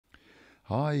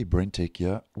Hi, BrenTech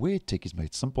here, where tech is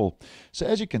made simple. So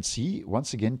as you can see,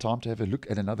 once again, time to have a look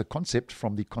at another concept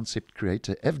from the concept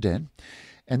creator Evdan.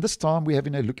 And this time we're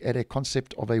having a look at a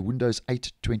concept of a Windows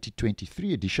 8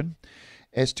 2023 edition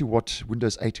as to what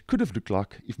Windows 8 could have looked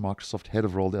like if Microsoft had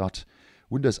have rolled out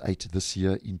Windows 8 this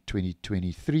year in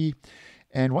 2023.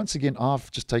 And once again, I've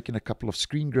just taken a couple of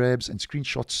screen grabs and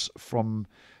screenshots from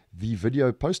the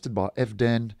video posted by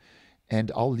Evdan,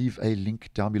 and I'll leave a link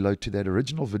down below to that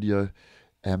original video,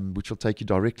 which will take you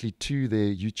directly to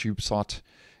their YouTube site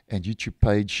and YouTube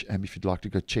page if you'd like to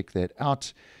go check that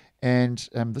out. And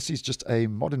this is just a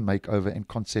modern makeover and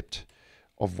concept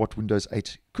of what Windows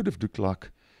 8 could have looked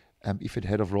like if it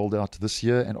had have rolled out this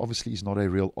year, and obviously is not a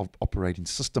real operating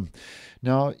system.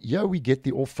 Now, here we get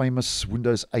the all-famous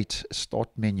Windows 8 start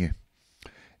menu.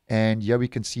 And here we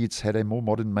can see it's had a more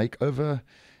modern makeover.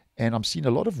 And I'm seeing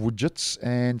a lot of widgets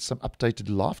and some updated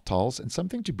live tiles and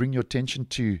something to bring your attention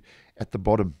to at the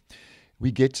bottom.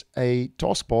 We get a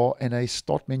taskbar and a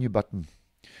start menu button,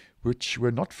 which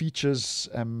were not features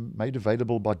made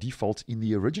available by default in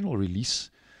the original release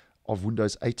of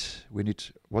Windows 8 when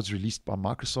it was released by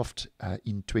Microsoft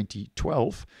in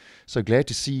 2012. So glad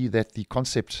to see that the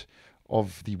concept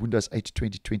of the Windows 8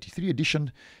 2023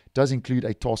 edition does include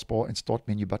a taskbar and start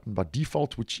menu button by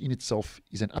default, which in itself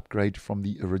is an upgrade from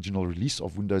the original release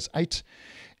of Windows 8.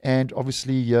 And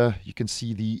obviously you can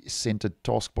see the centered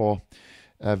taskbar,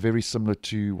 very similar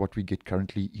to what we get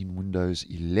currently in Windows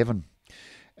 11.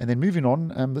 And then moving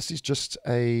on, this is just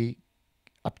a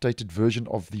updated version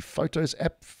of the Photos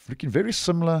app, looking very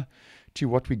similar to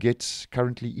what we get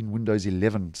currently in Windows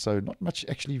 11. So not much,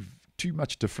 actually too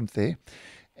much different there.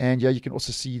 And yeah, you can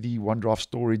also see the OneDrive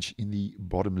storage in the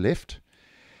bottom left.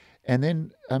 And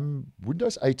then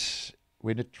Windows 8,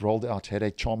 when it rolled out, had a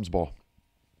charms bar.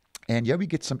 And yeah, we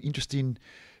get some interesting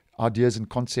ideas and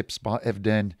concepts by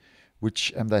Evdan,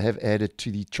 which they have added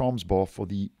to the charms bar for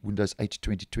the Windows 8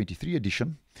 2023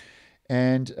 edition.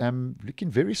 And looking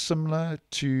very similar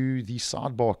to the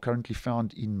sidebar currently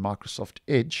found in Microsoft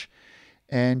Edge.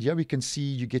 And yeah, we can see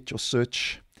you get your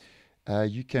search.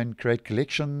 You can create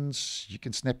collections, you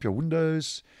can snap your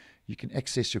windows, you can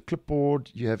access your clipboard,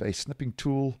 you have a snipping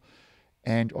tool,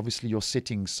 and obviously your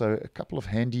settings. So a couple of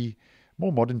handy,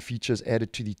 more modern features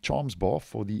added to the charms bar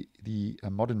for the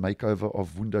modern makeover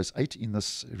of Windows 8 in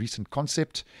this recent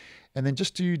concept. And then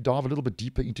just to dive a little bit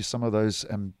deeper into some of those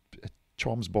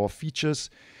charms bar features,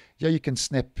 yeah, you can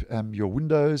snap your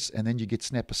windows, and then you get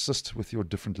Snap Assist with your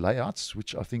different layouts,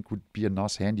 which I think would be a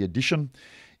nice handy addition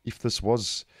if this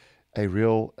was a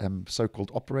real so-called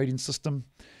operating system.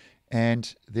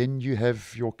 And then you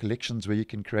have your collections where you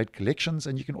can create collections,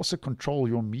 and you can also control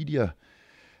your media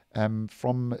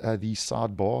from the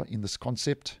sidebar in this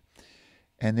concept.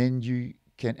 And then you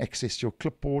can access your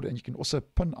clipboard, and you can also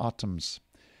pin items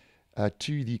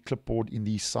to the clipboard in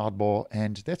the sidebar.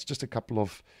 And that's just a couple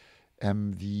of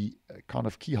the kind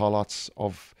of key highlights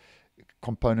of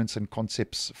components and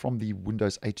concepts from the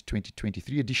Windows 8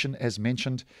 2023 edition, as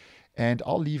mentioned. And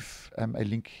I'll leave a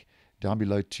link down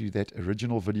below to that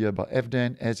original video by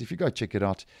Evdan, as if you go check it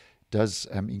out, does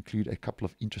include a couple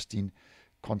of interesting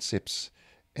concepts.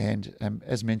 And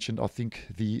as mentioned, I think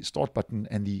the start button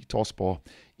and the taskbar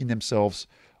in themselves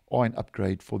are an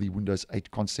upgrade for the Windows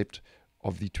 8 concept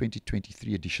of the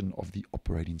 2023 edition of the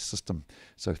operating system.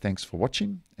 So thanks for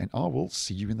watching, and I will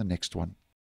see you in the next one.